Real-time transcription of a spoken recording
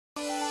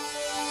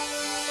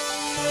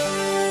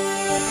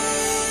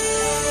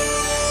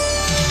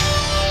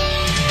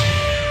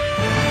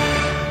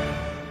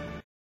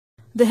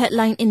The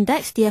headline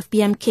index, the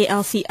FBM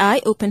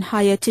KLCI, opened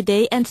higher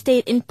today and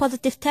stayed in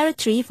positive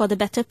territory for the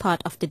better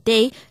part of the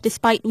day,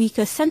 despite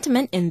weaker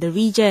sentiment in the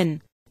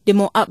region. The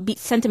more upbeat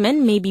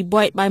sentiment may be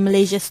buoyed by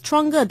Malaysia's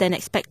stronger than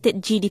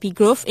expected GDP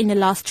growth in the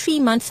last 3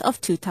 months of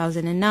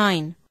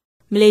 2009.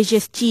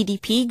 Malaysia's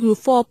GDP grew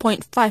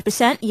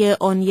 4.5%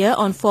 year-on-year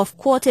on fourth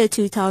quarter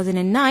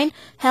 2009,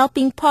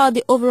 helping par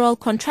the overall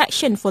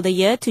contraction for the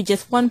year to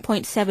just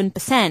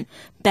 1.7%,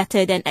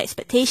 better than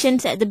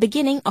expectations at the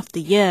beginning of the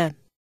year.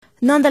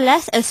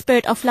 Nonetheless, a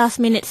spurt of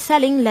last-minute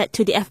selling led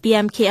to the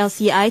FBM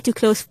KLCI to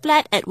close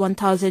flat at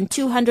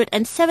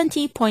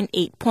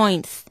 1,270.8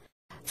 points.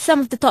 Some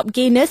of the top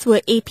gainers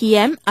were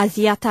APM,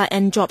 Axiata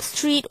and Job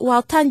Street,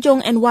 while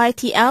Tanjong and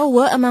YTL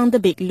were among the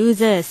big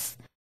losers.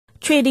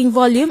 Trading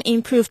volume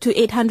improved to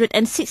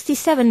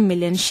 867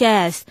 million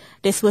shares.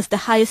 This was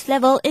the highest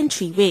level in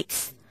 3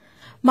 weeks.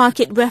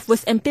 Market breadth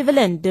was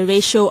ambivalent. The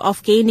ratio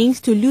of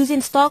gainings to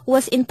losing stock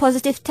was in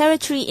positive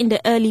territory in the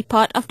early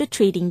part of the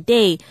trading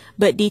day,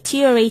 but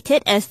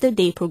deteriorated as the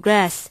day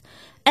progressed.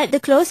 At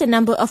the close, the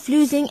number of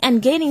losing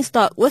and gaining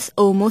stock was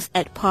almost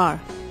at par.